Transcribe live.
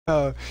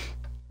Oh,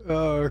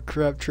 oh,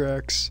 crap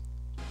tracks.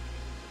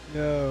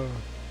 Yo.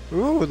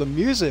 Ooh, the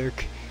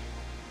music.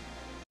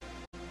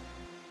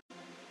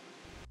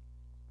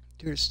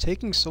 Dude, it's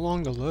taking so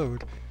long to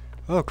load.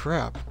 Oh,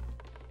 crap.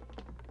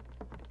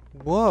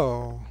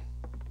 Whoa.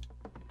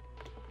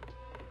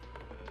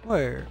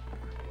 Wait.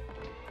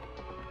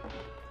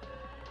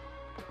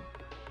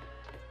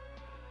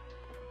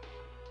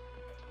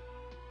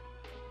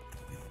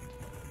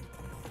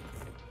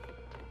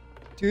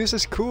 Dude, this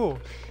is cool.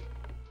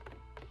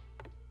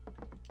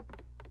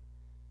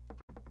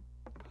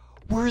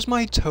 Where's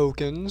my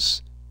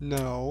tokens?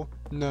 No,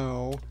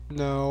 no,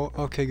 no.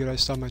 Okay, good, I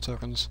stopped my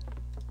tokens.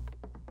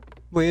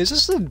 Wait, is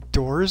this the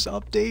Doors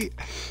update?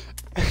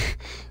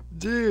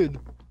 Dude.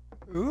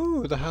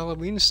 Ooh, the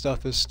Halloween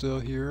stuff is still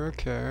here,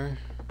 okay.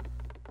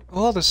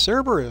 Oh, the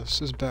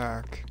Cerberus is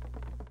back.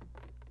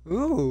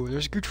 Ooh,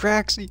 there's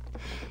Gootraxi.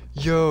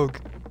 Yo,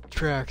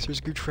 Trax,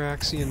 there's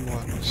Gootraxian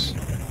ones.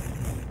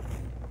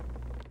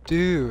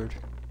 Dude.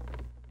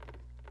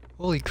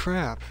 Holy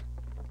crap.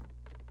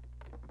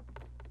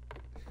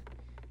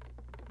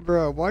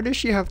 Bro, why does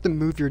she have to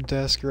move your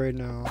desk right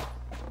now?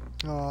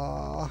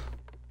 Aww.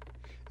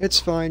 It's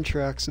fine,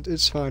 Trax.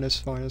 It's fine, it's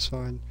fine, it's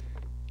fine.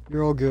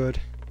 You're all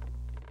good.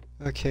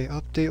 Okay,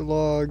 update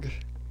log.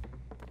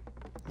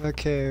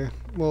 Okay,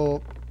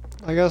 well,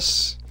 I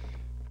guess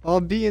I'll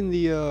be in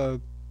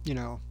the, you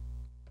know,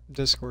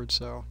 Discord,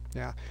 so,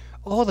 yeah.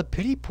 Oh, the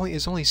pity point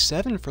is only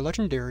 7 for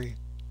Legendary.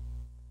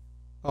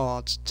 Oh,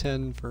 it's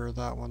 10 for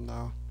that one,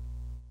 though.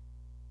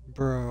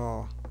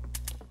 Bro.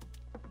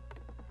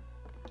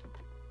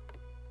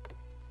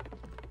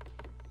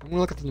 I'm gonna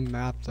look at the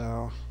map,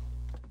 though.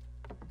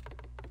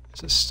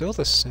 Is it still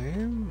the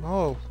same?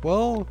 Oh,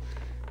 well,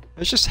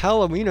 it's just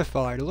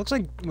Halloweenified. It looks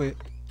like, wait,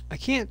 I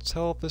can't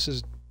tell if this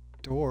is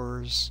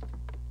Doors.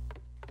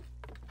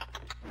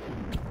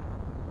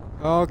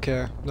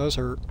 Okay, those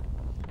hurt.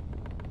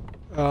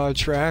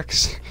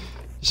 Tracks.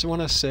 Just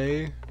wanna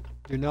say,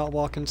 do not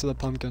walk into the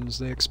pumpkins,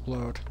 they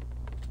explode.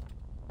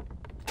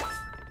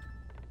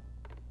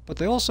 But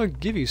they also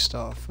give you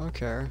stuff,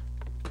 okay.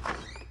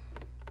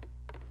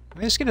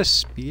 I just get a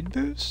speed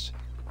boost?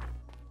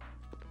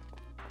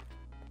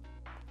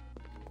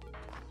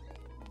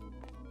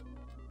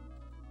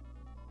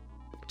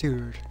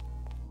 Dude.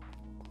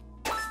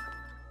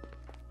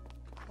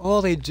 Oh,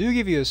 they do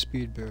give you a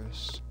speed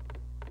boost.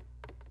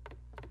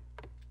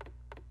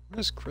 What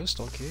does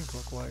Crystal Cave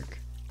look like?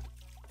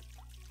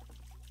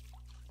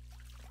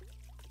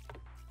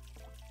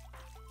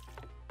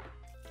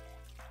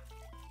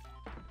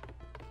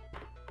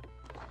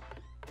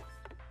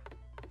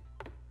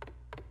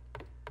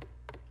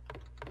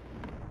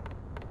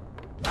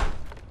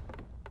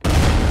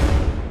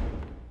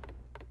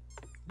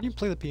 Can you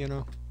play the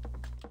piano?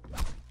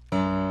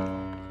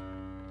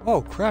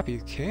 Oh crap, you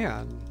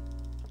can.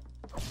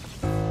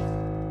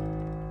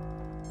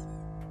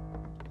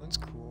 That's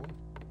cool.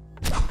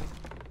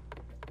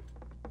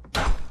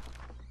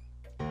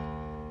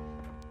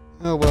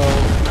 Oh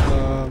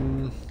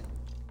well,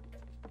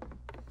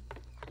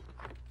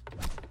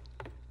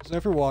 as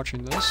ever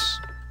watching this,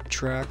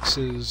 Trax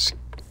is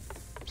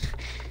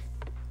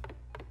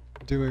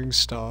doing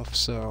stuff,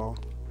 so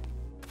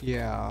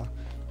yeah.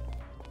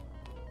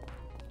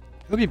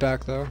 He'll be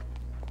back though.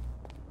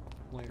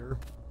 Later,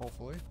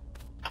 hopefully.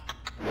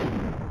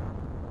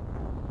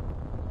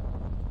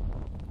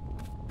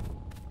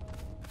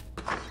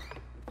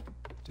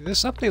 Dude,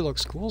 this update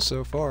looks cool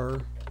so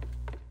far.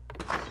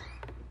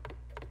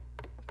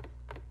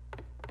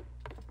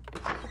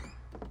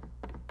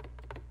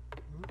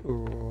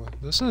 Ooh,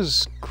 this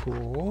is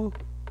cool.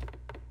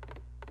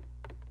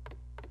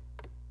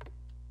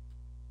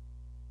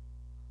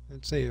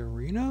 It's a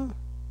arena,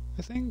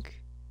 I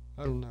think?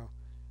 I don't know.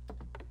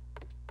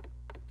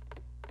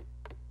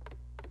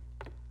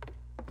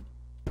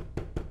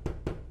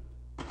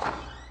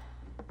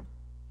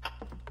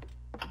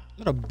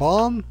 Is that a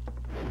bomb?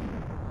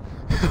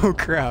 Oh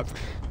crap.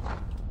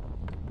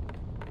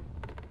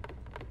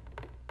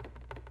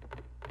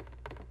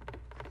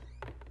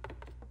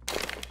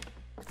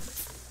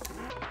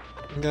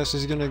 I guess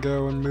he's gonna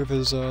go and move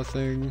his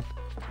thing.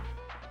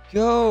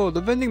 Yo,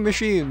 the vending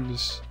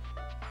machines!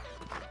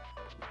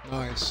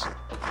 Nice.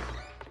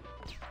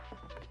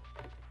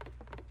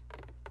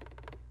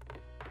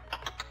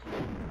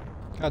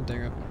 God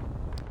dang it.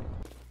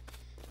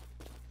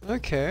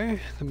 Okay,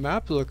 the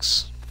map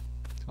looks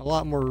a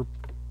lot more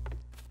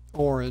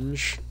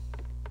orange.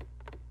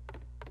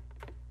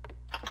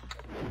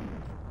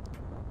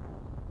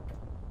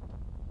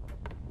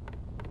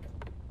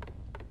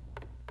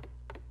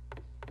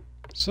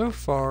 So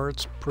far,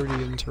 it's pretty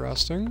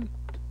interesting.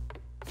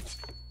 Is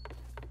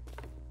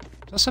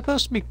that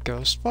supposed to be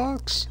Ghost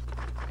Fox?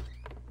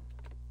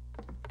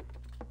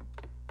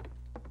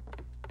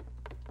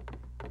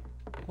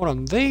 Hold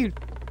on, they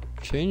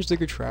changed the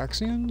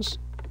Gootraxians?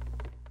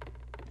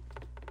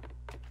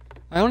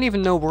 I don't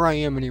even know where I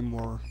am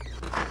anymore.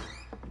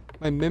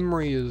 My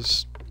memory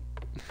is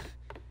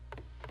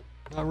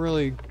not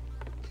really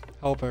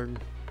helping.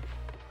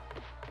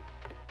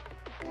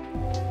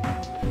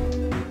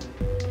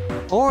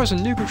 Oh, there's a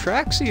new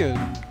Contraxian!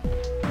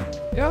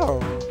 Yo!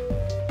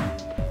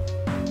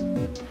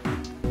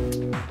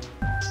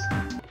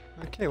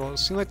 Okay, well it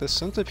seems like the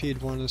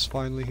centipede one is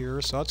finally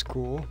here, so that's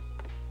cool.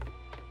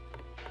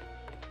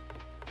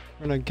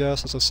 I'm gonna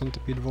guess it's a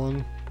centipede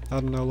one. I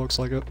don't know, looks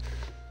like it.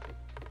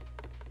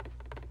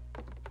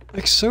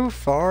 Like, so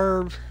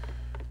far...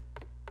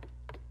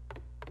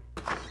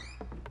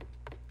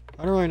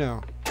 I don't really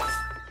know.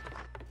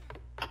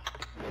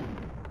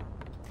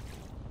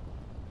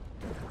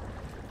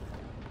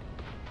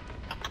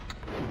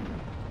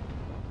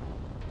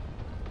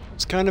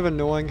 It's kind of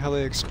annoying how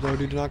they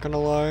exploded, not gonna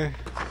lie.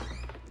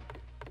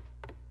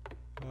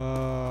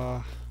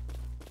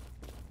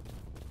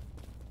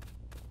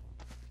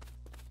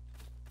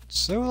 It's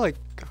so, like,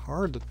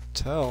 hard to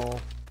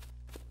tell.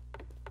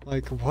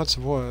 Like, what's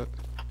what?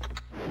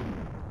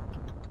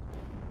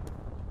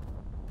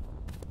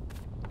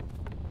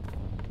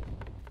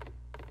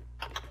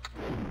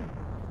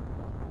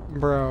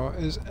 Bro,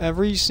 is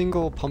every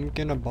single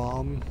pumpkin a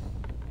bomb?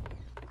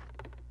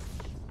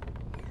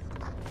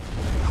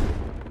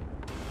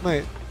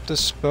 Wait,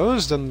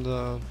 dispose them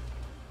though?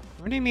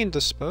 What do you mean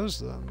dispose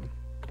them?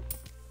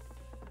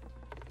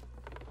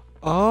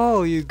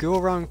 Oh, you go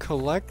around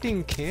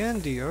collecting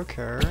candy,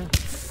 okay.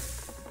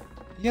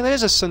 Yeah, that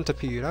is a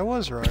centipede, I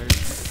was right.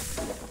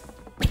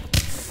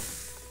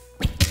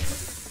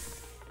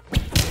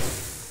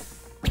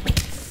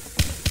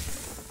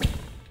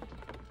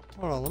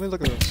 Hold on, let me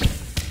look at this.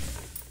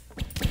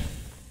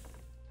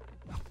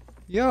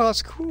 Yo,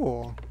 that's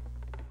cool.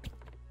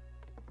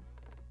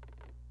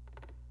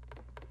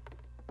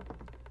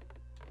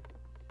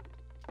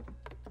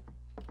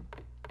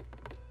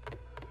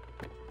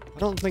 I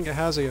don't think it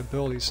has the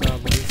ability,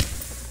 sadly.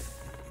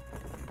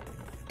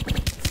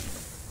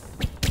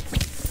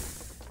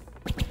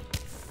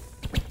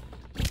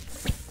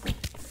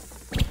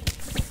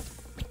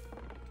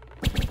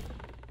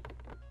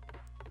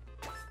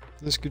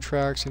 This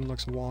contraction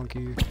looks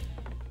wonky.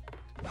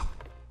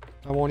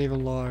 I won't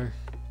even lie.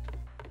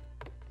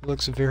 It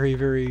looks very,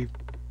 very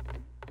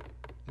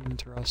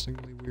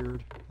interestingly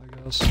weird, I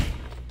guess.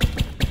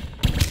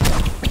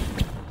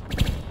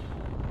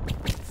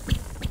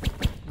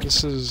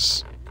 This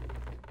is...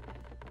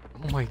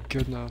 oh my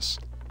goodness.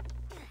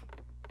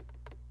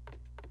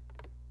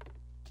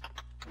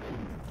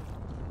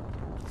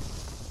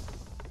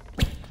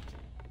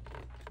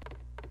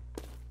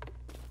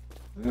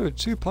 Ooh,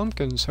 2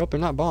 pumpkins. Hope they're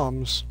not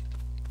bombs.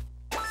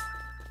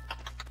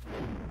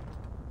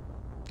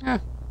 Eh.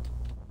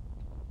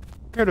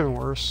 Could have been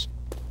worse.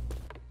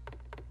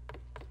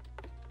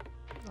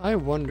 I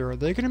wonder, are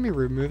they gonna be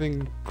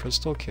removing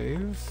Crystal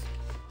Cave?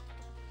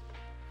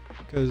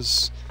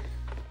 Because...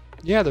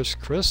 yeah, there's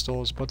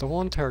crystals, but the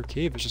whole entire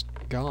cave is just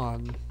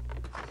gone.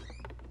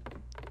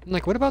 And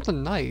like, what about the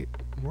knight?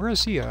 Where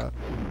is he at?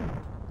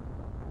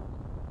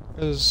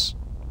 Because...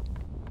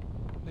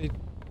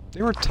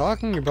 they were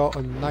talking about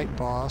a night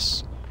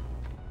boss.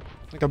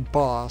 Like a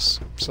boss,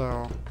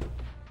 so...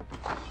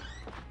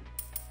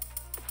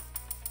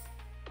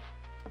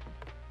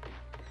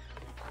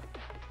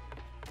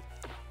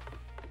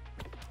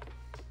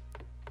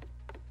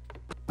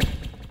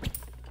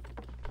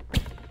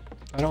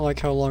 I don't like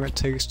how long it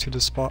takes to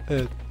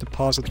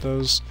deposit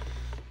those.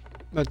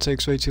 That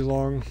takes way too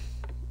long.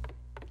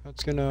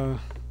 That's gonna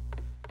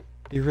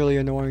be really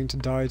annoying to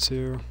die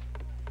to.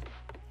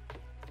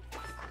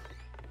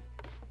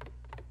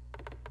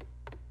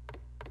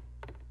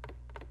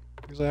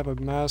 Because I have a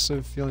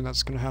massive feeling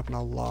that's gonna happen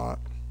a lot.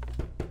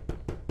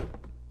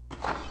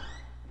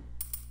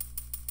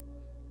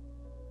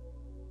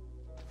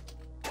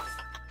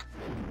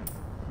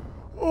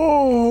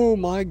 Oh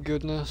my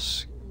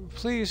goodness.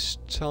 Please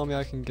tell me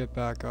I can get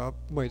back up.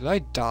 Wait, did I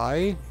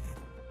die?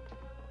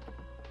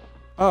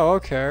 Oh,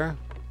 okay.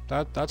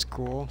 That's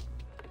cool.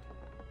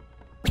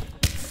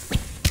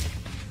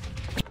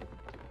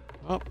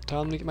 Oh,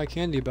 time to get my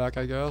candy back,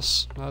 I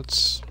guess.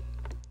 That's,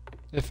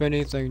 if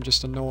anything,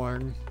 just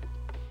annoying.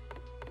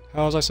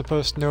 How was I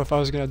supposed to know if I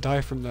was gonna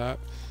die from that?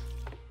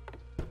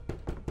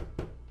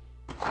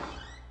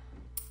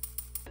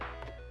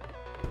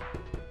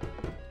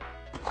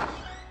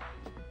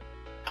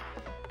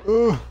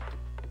 Ugh.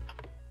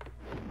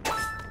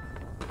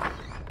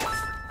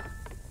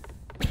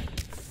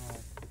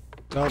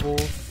 Double.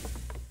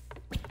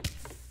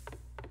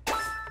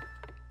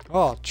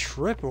 Oh,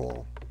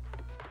 triple.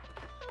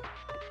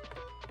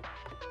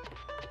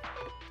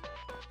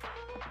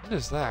 What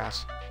is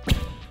that?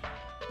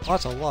 Oh,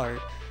 that's a light.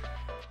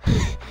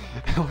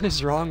 What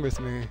is wrong with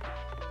me?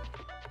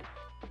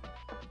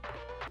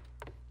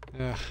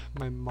 Ugh,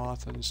 my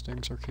moth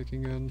instincts are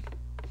kicking in.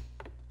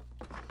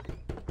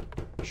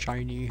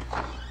 Shiny.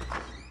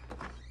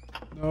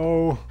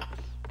 No.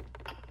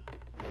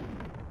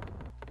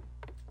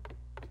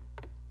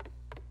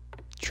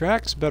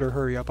 Tracks better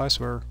hurry up, I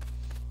swear.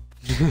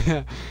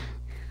 I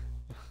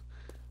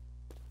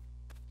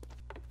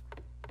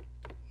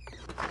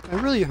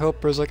really hope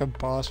there's like a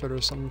boss fight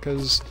or something,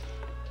 because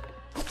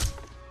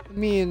I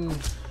mean,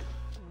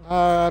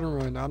 I don't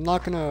really know. I'm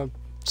not gonna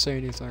say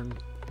anything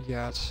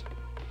yet.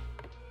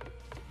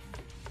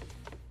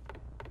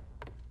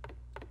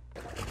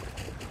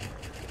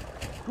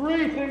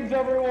 Greetings,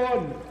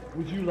 everyone!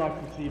 Would you like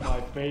to see my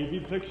baby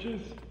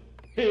pictures?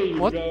 Here you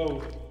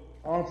go.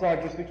 Aren't I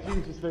just the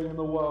cutest thing in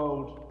the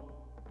world?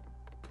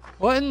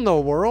 What in the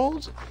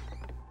world?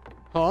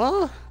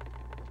 Huh?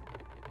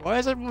 Why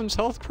is everyone's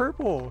health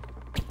purple?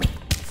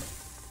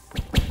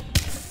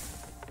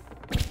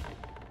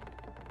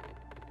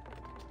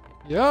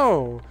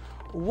 Yo!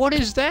 What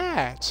is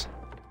that?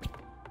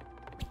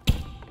 Is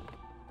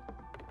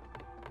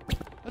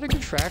that a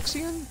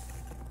contraxian?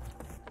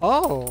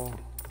 Oh.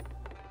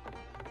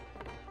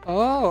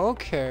 Oh,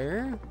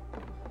 okay.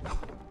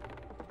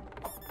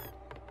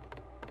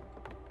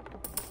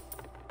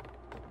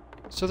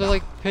 So they're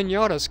like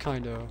pinatas,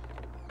 kinda.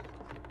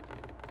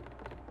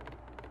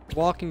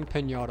 Walking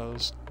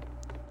pinatas.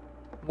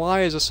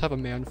 Why does this have a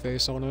man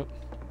face on it?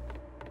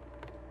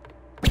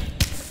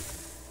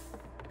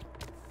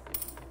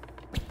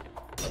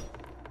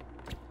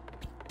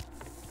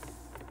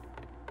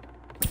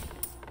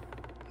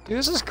 Dude,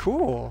 this is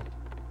cool.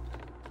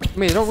 I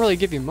mean, they don't really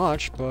give you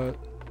much, but...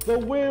 The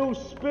wheel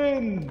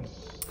spins!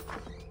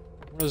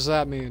 What does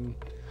that mean?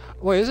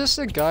 Wait, is this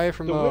the guy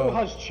from, The wheel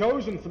has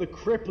chosen for the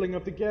crippling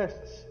of the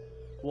guests.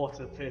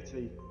 What a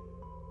pity.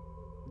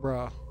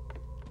 Bruh.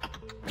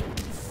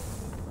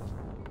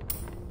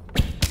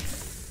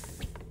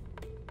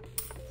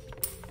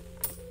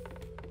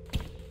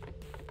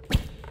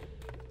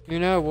 You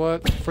know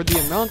what? For the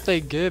amount they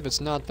give, it's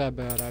not that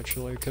bad,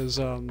 actually, because,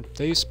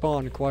 they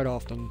spawn quite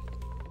often.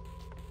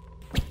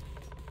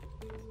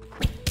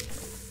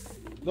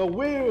 The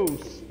wheel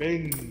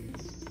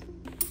spins.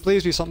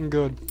 Please be something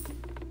good.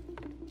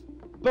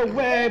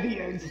 Beware the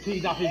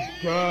entity that is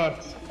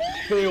Gert.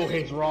 Feel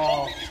his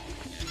wrath.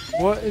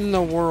 What in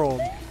the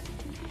world?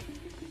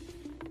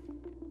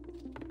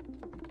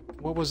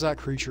 What was that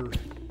creature?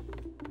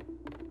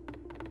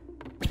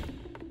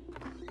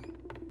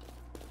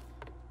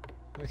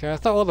 Okay, I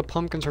thought all the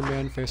pumpkins were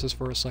man faces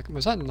for a second.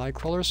 Was that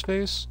Nightcrawler's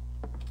face?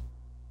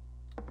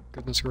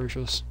 Goodness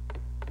gracious.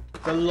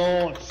 The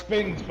Lord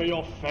spins for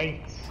your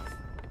fate.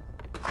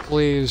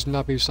 Please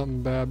not be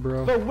something bad,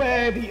 bro.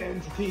 Beware the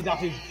entity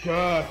that is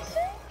Gert.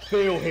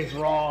 Feel his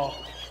wrath.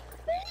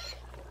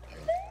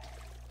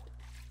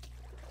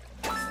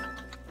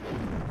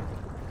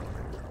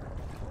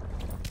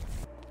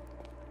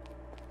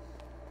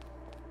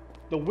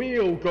 The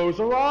wheel goes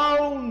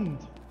around.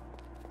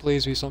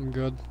 Please be something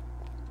good.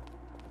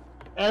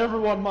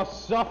 Everyone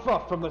must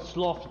suffer from the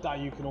sloth that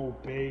you can all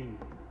be.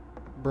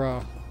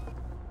 Bruh.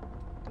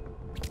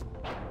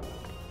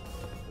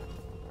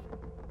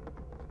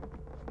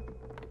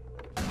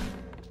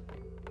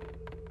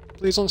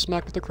 Please don't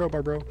smack with the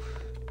crowbar, bro.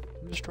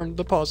 I'm just trying to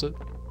deposit.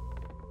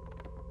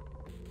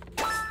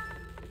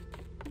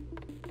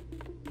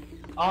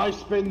 I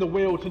spin the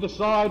wheel to the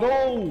side.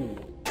 Oh!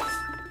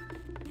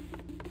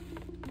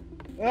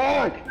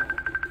 Ugh!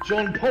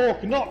 John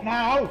Pork, not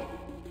now!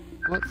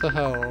 What the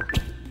hell?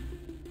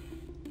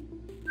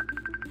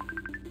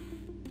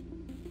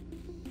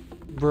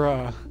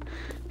 Bruh.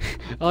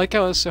 I like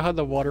how it still had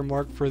the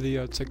watermark for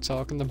the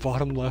TikTok in the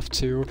bottom left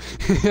too.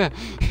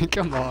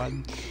 Come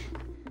on.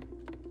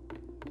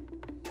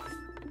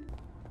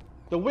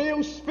 The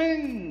wheel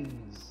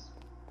spins!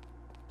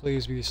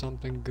 Please be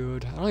something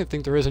good. I don't even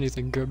think there is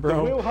anything good, bro.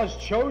 The wheel has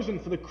chosen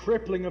for the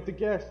crippling of the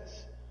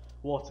guests.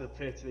 What a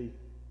pity.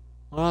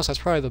 Honestly,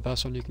 that's probably the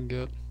best one you can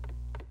get.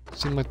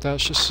 Seems like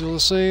that's just still the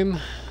same.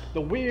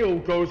 The wheel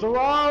goes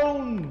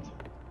around!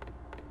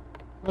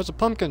 Where's a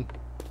pumpkin?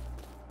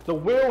 The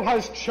wheel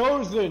has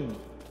chosen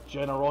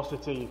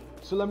generosity.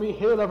 So let me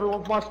heal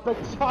everyone with my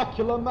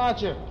spectacular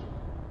magic.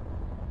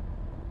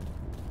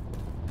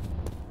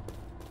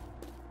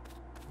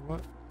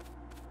 What?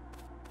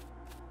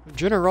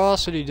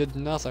 Generosity did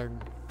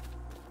nothing.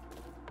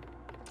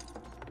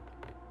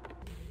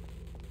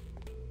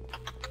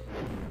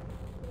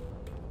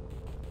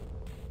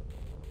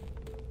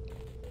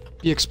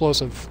 Be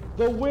explosive.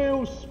 The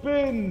wheel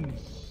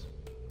spins.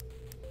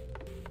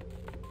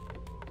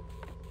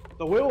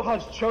 The wheel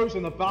has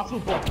chosen a battle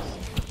box.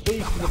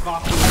 Feed to the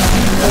battle.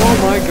 Oh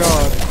my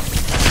god.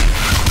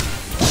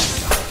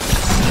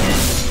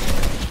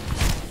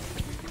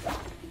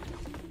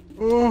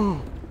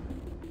 Oh.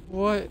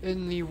 What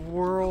in the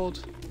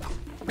world?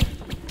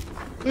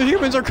 The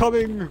humans are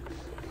coming!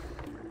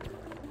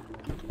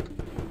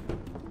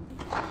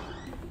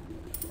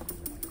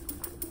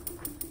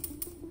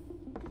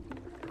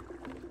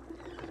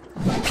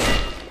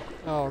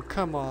 Oh,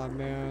 come on,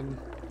 man.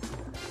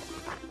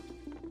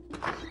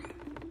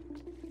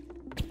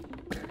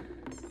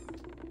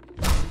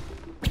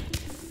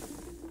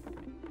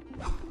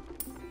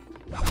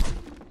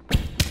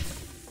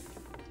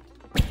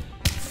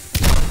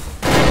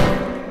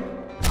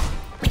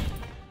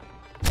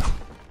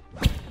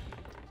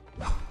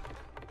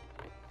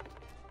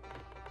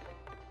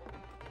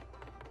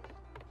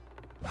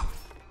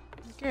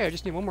 Okay, I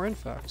just need one more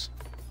infect.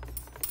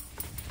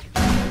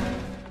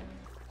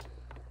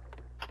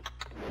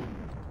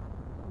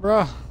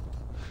 Bruh.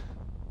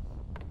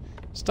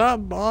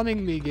 Stop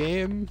bombing me,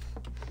 game.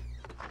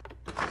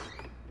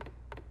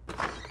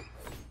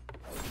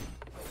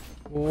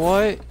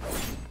 What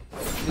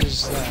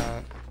is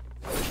that?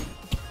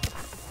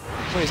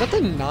 Wait, is that the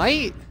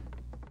knight?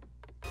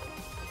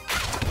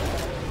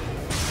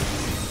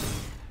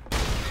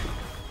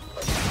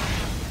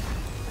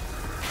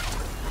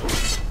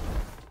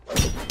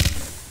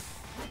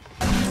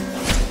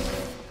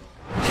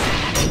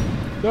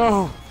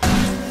 No!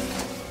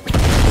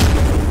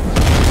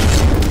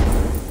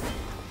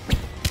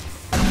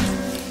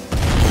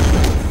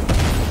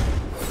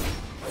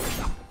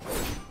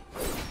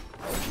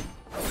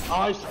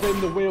 I spin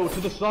the wheel to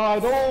the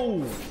side.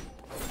 Oh!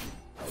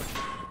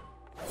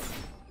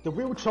 The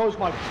wheel chose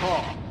my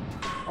car.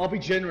 I'll be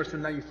generous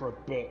and let you for a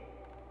bit.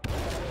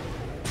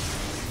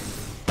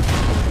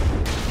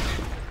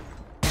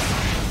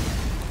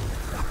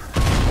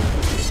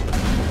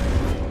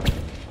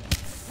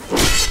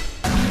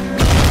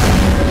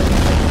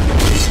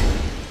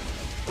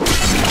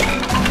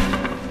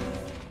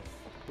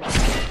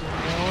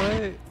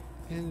 What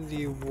in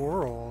the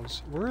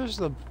world? Where is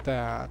the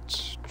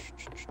bat?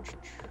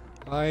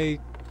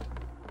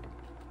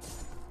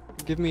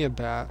 Give me a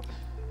bat.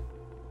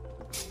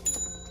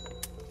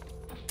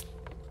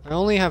 I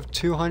only have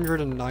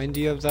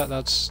 290 of that.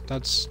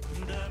 That's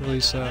really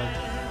sad.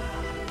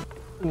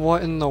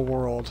 What in the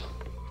world?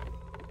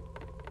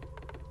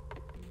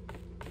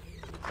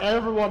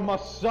 Everyone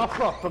must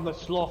suffer from the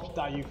sloth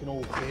that you can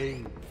all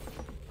be.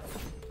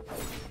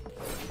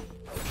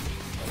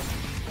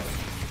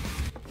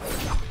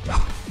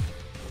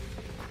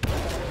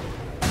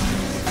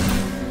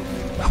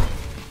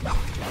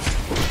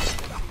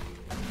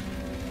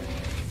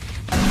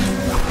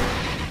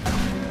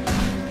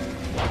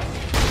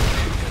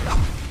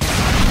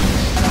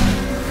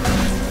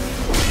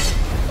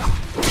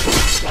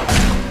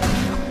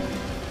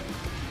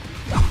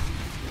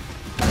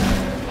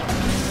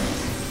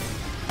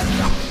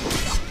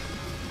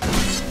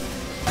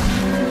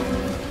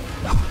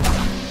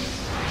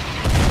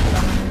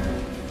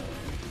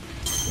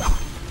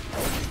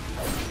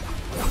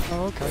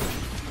 Oh, okay.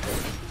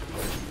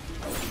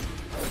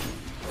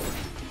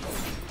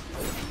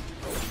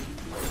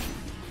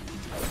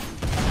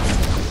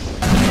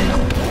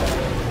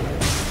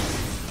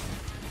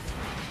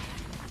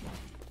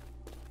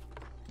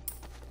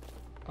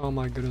 Oh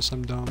my goodness,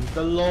 I'm dumb.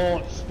 The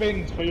Lord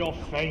spins for your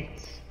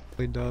fate.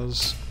 He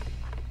does.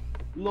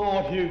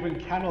 Lord Human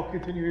cannot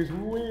continue his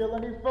wheel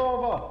any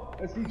further,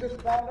 as he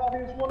just found out he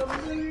has won a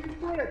million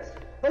credits.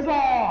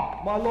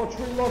 Huzzah! My Lord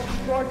Tree Lord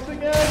strikes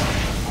again!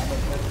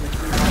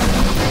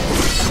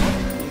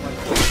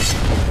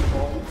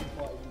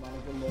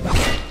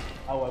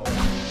 However,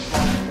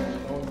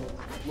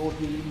 Lord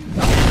Human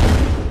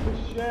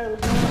his share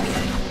as well.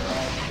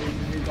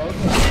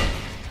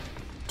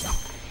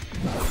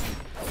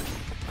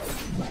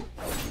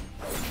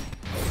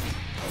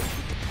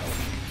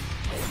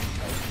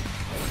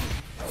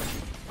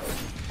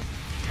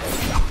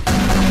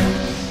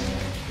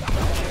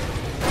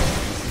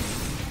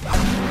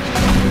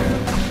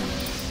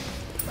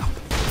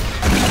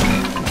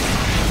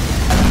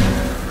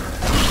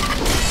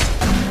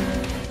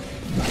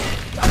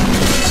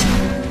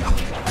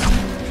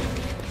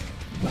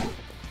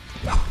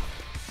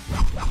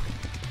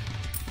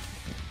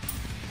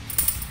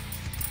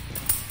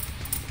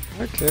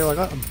 Okay, well, I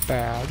got a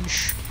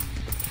badge.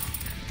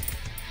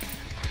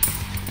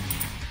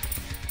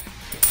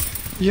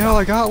 Yeah,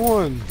 I got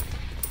one!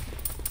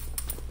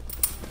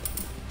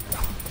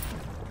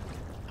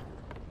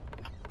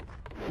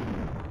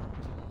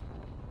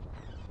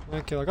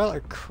 Okay, I got a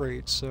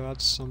crate, so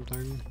that's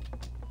something.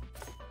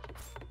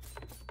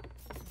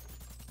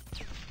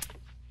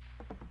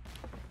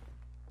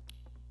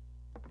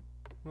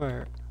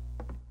 Wait.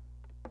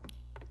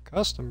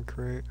 Custom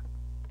crate.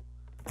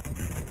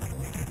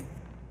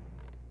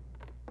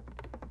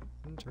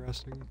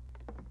 Interesting.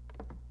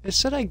 It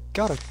said I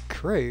got a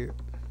crate,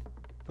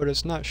 but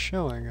it's not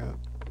showing it.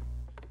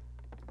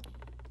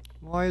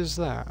 Why is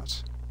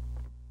that?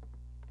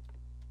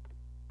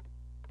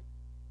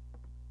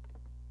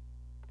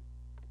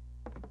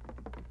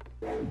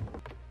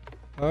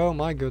 Oh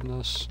my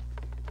goodness.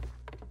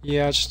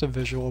 Yeah, it's just a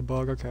visual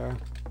bug, okay.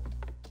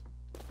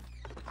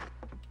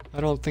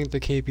 I don't think the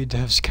KP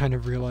devs kind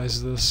of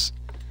realize this.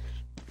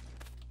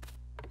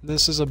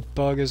 This is a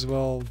bug as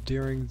well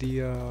during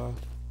the,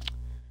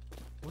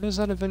 what is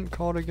that event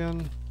called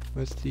again?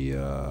 With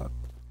the,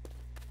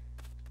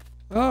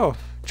 oh!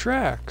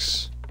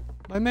 Trax!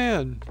 My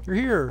man! You're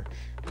here!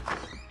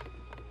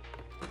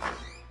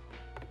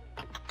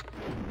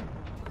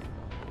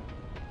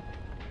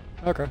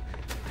 Okay.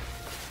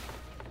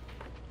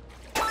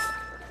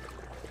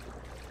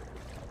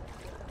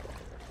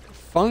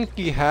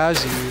 Funky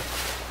Hazzy.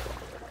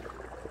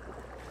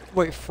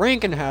 Wait,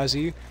 Franken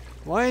Hazzy?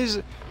 Why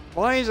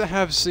does it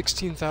have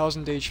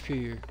 16,000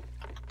 HP?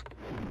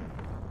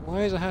 Why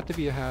does it have to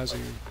be a Hazzy?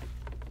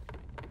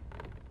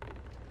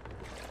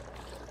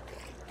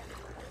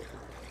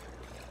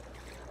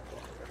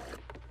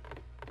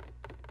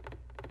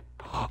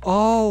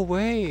 Oh,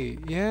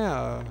 wait,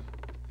 yeah.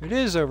 It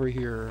is over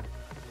here.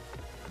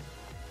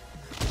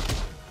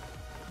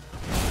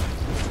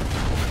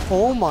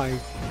 Oh my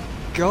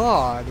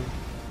god.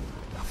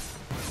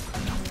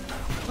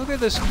 Look at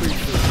this creature.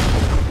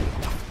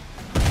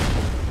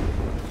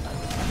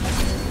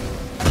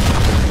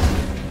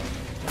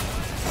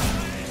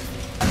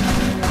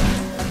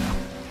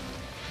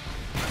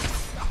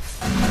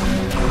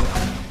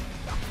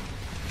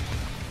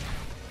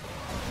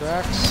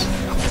 Drax.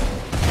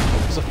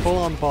 This is a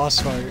full-on boss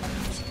fight.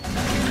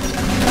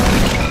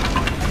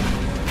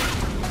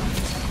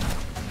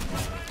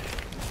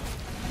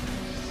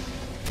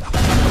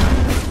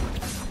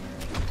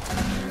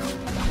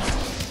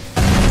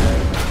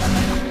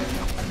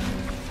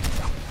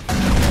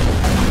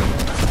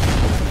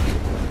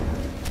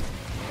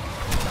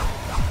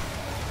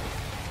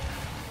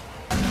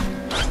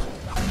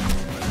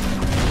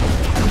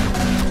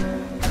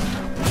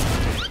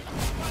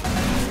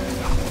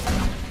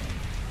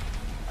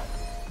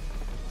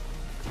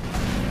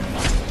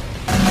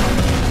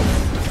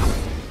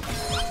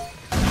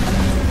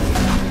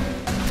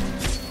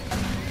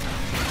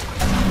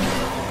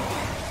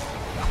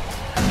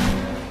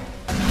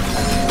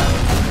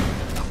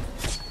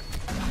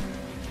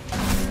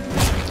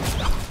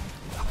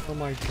 Oh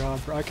my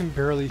god, bro, I can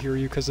barely hear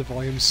you because the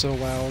volume's so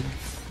loud.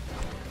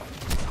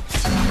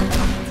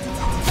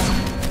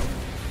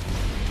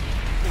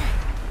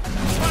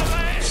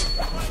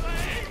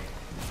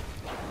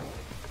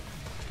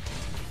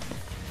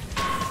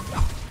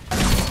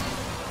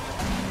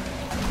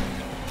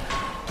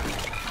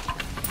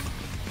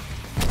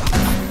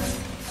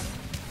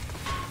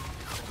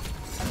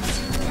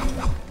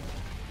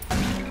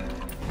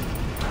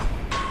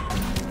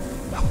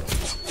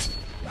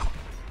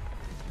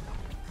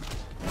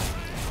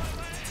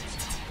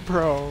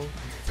 Bro,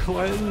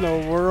 what in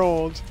the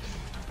world?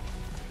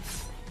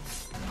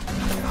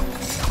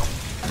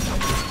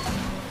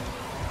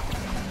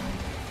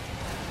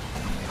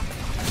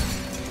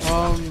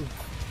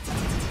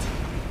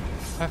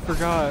 I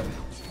forgot.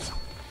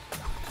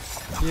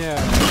 Yeah.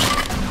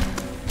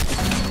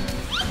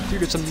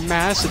 Dude, it's a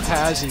massive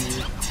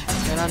Pazzy,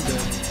 and I'm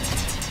dead.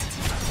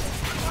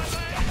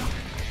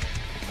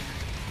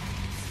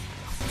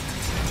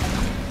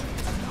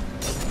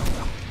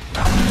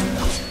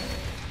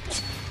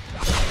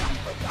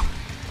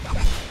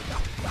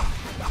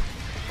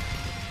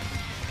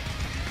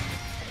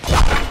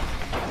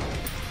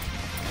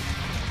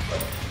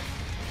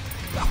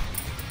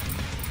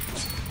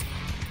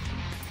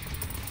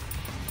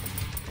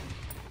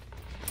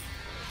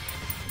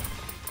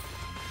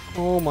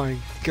 Oh my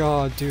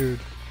god, dude.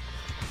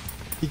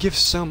 He gives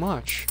so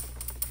much.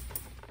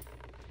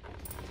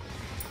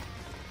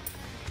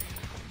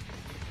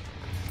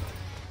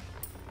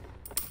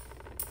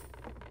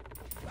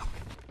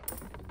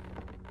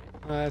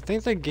 I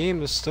think the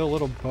game is still a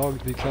little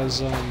bugged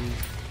because,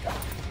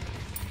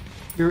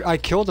 I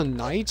killed a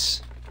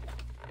knight,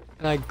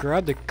 and I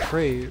grabbed a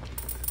crate.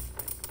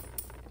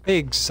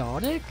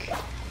 Exotic?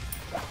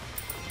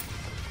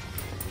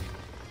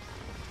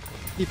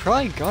 He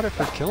probably got it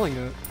for killing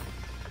it.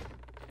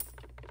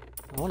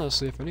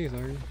 Honestly, if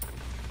anything.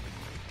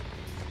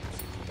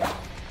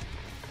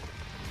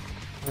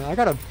 I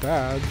got a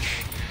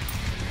badge.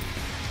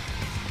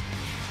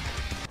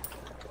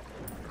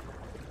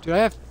 Dude, I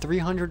have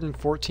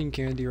 314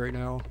 candy right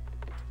now.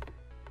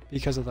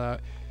 Because of that.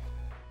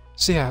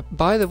 So yeah,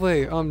 by the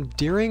way,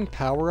 during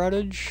power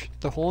outage,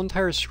 the whole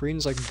entire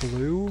screen's like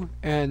blue,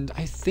 and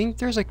I think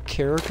there's a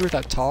character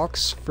that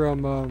talks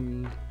from,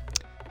 not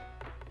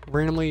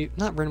randomly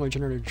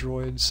generated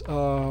droids,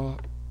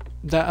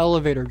 that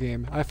elevator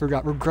game. I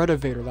forgot.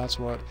 Regretivator, that's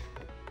what.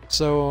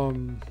 So,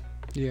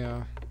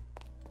 yeah.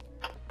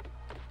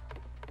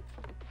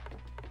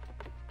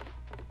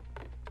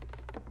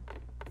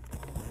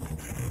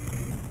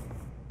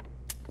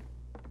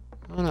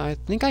 I don't know, I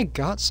think I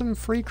got some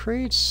free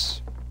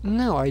crates?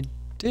 No, I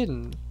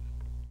didn't.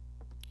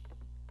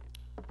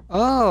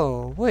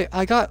 Oh, wait,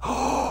 I got...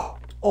 Oh!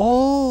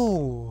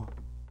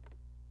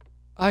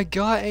 I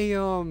got a,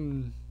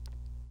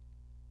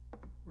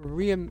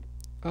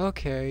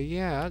 okay,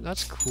 yeah,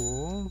 that's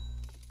cool.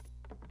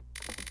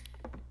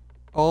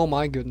 Oh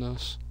my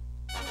goodness.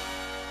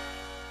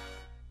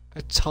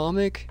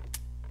 Atomic...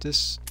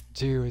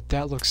 Dude,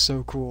 that looks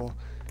so cool.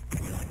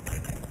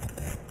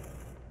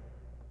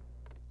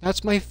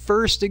 That's my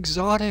first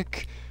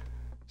exotic!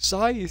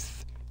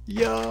 Scythe!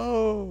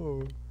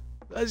 Yo!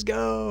 Let's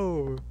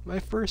go! My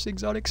first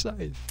exotic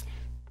scythe.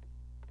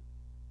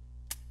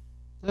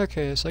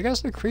 Okay, so I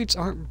guess the crates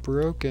aren't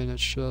broken,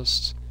 it's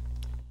just...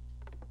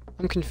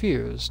 I'm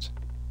confused.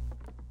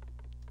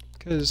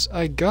 Because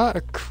I got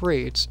a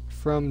crate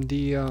from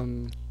the,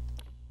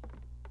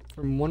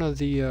 from one of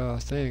the,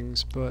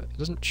 things, but it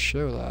doesn't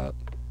show that.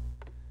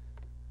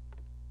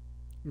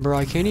 Bro,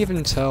 I can't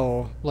even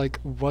tell, like,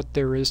 what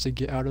there is to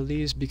get out of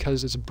these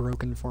because it's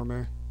broken for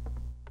me.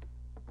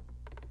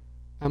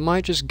 I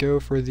might just go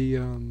for the,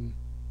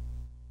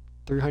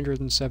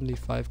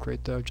 375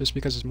 crate, though, just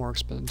because it's more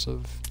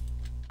expensive.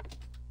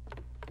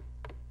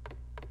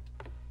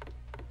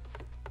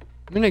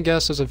 I'm gonna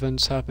guess those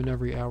events happen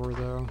every hour,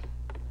 though.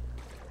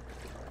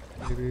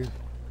 Maybe.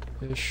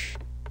 Ish.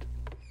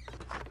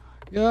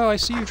 Yeah, I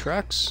see you,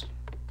 Trax.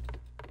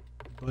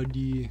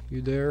 Buddy,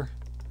 you there?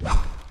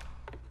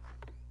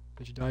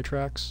 Did you die,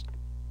 Trax?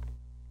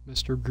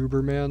 Mr.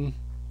 Gooberman?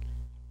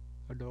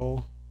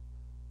 Adol.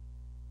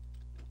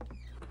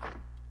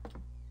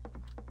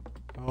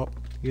 Oh,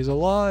 he's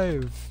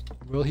alive!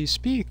 Will he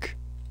speak?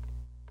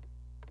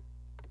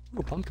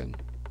 Ooh, pumpkin.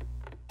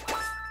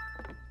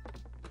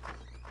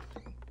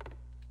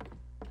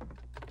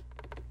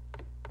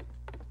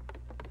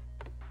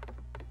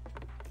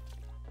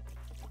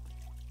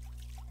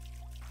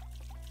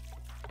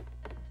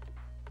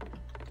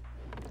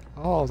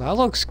 Oh, that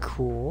looks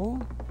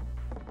cool.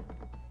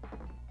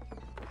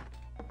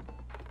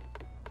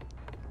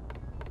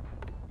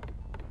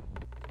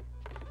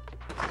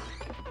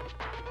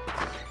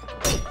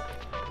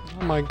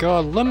 Oh my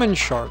god, lemon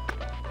shark.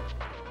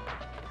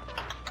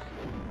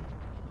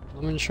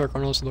 Lemon shark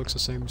almost looks the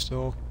same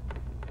still.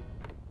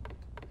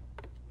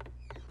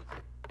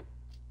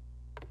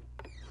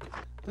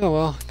 Oh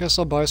well, guess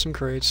I'll buy some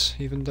crates,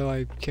 even though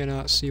I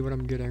cannot see what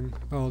I'm getting.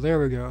 Oh, there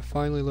we go,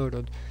 finally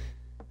loaded.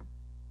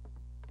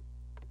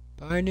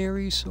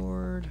 Binary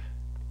sword.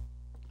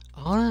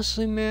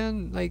 Honestly,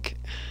 man, like...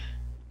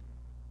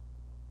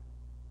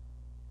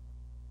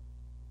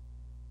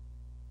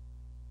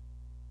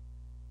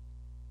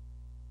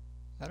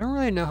 I don't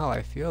really know how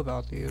I feel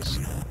about these.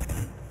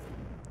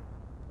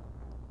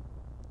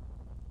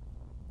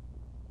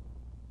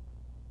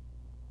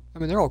 I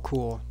mean, they're all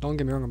cool. Don't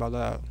get me wrong about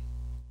that.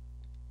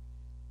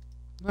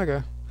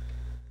 Okay.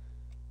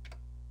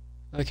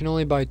 I can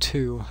only buy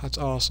 2. That's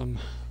awesome.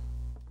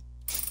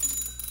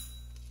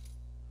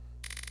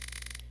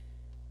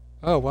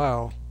 Oh,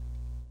 wow.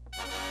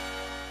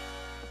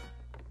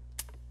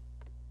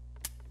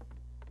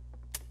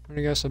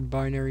 I guess a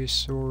binary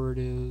sword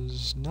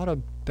is not a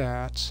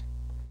bat.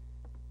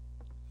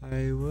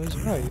 I was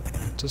right.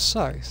 It's a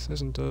scythe,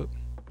 isn't it?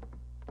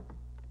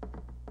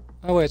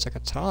 Oh wait, it's a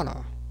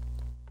katana.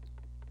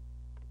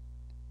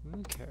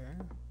 Okay.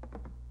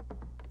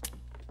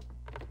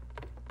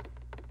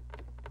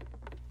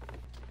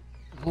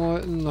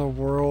 What in the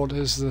world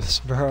is this,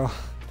 bro?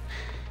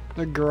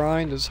 The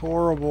grind is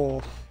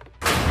horrible.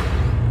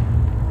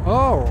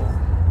 Oh!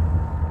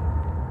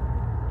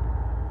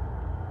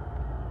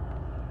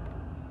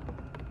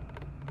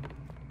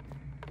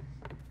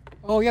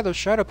 Oh yeah, those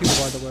shadow people,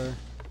 by the way.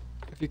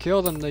 If you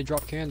kill them, they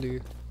drop candy.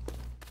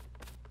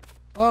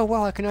 Oh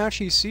wow, I can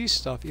actually see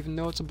stuff, even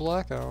though it's a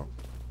blackout.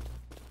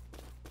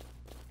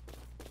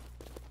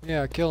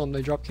 Yeah, kill them,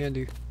 they drop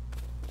candy.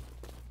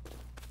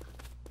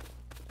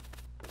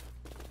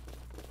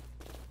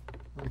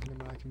 I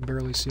can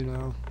barely see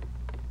now.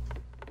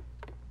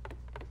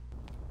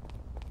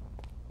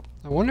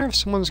 I wonder if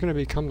someone's gonna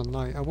become the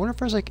knight. I wonder if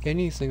there's like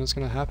anything that's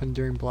gonna happen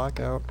during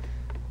blackout.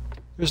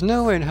 There's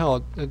no way in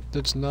hell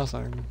it's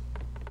nothing.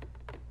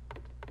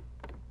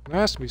 There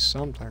has to be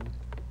something.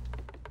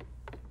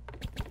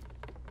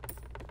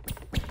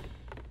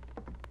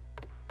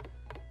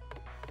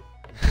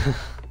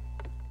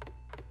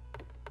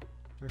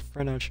 My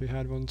friend actually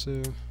had one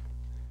too.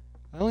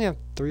 I only have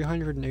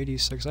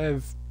 386. I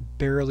have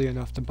barely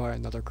enough to buy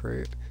another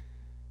crate.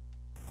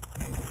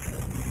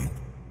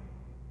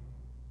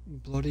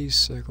 Bloody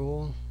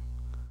sickle.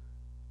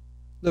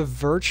 The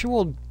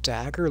virtual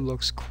dagger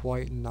looks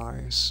quite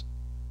nice.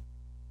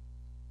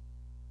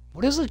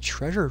 What is a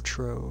treasure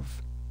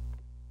trove?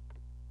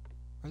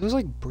 Are those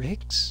like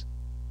bricks?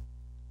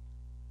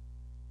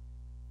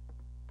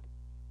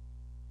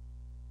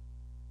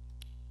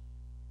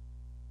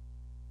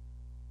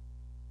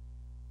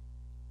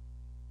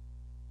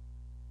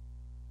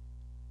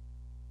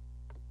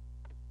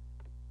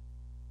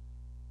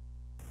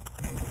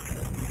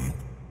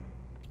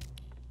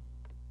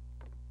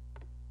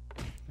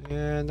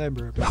 And I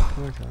broke it.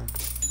 Okay.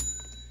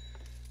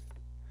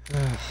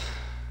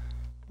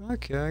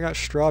 Okay, I got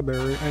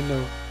strawberry. I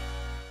know.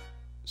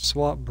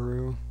 Swap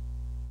brew.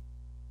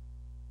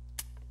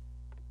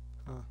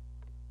 Huh.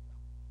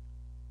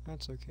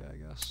 That's okay, I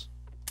guess.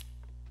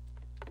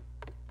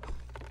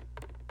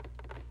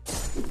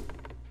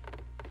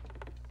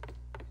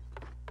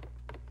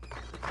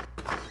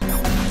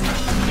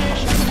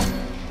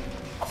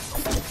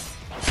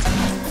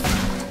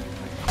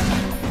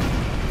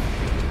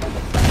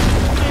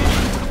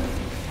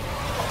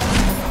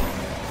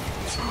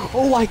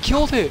 Oh, I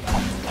killed it!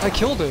 I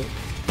killed it!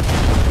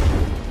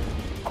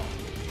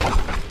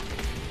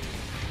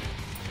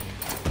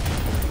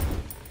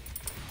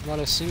 Not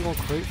a single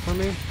crate for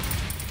me?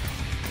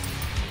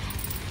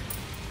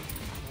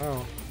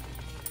 Wow.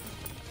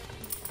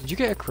 Did you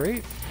get a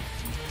crate?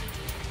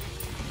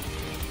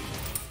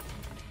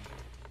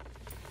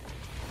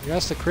 I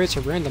guess the crates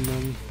are random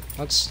then.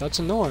 That's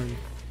annoying.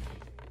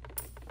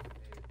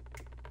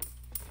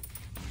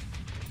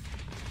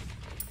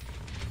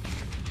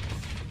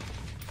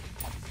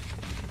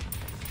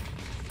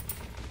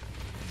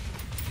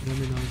 Let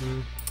me know,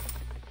 dude.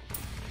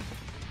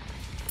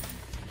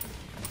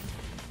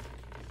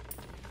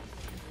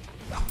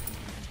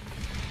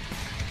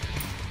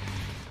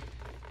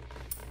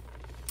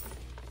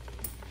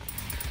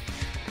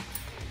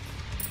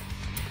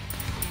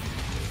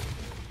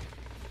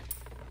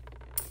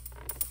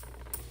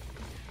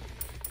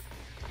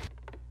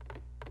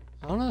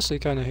 honestly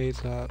kind of hate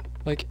that.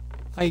 Like,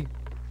 I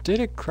did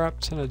a crap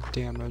ton of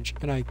damage,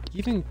 and I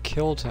even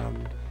killed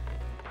him,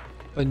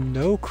 but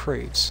no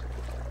crates.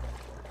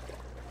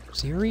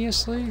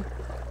 Seriously?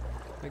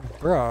 Like,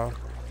 bruh.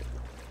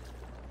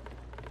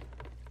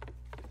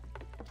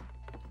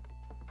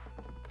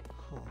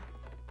 Huh.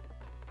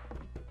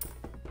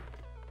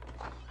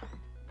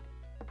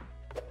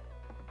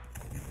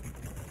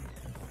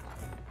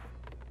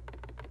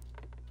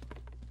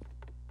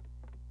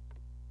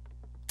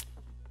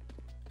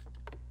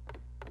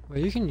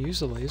 Wait, you can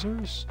use the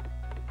lasers?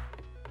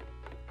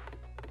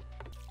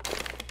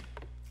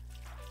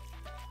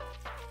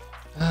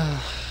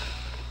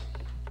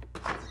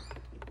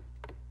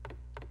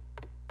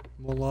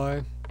 Won't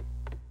lie.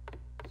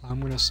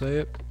 I'm gonna say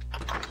it.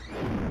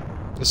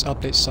 This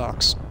update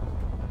sucks.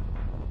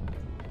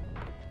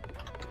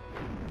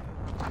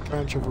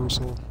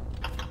 Controversial.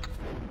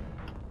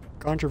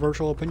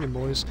 Controversial opinion,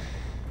 boys.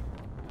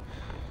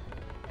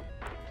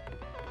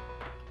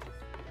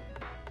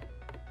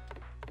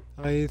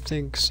 I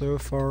think so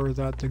far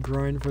that the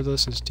grind for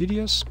this is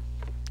tedious.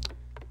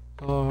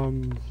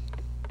 The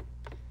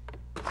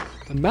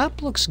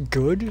map looks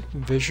good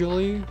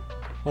visually,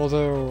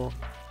 although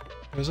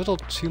there's a little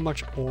too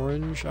much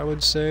orange, I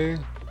would say.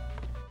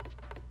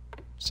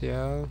 So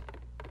yeah.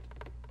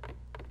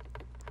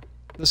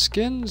 The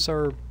skins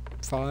are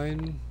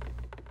fine.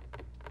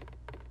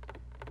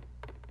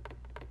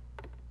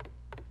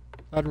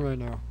 I don't really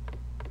know.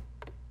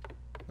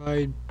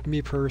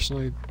 Me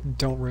personally,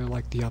 don't really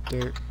like the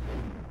update.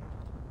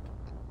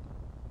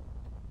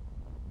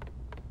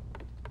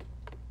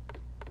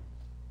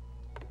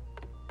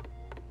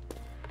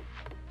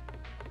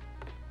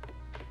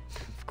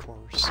 Of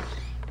course.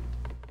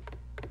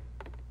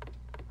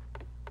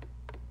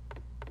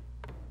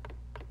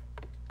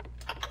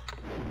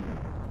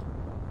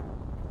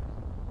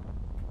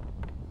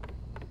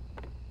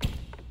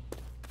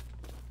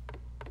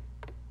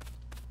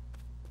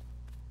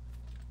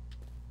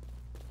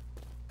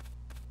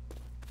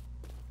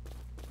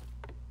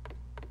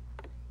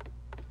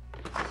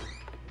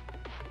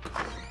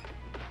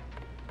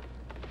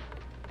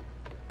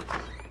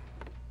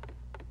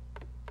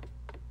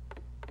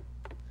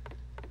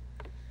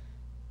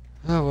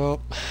 Oh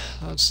well,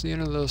 that's the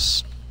end of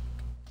this.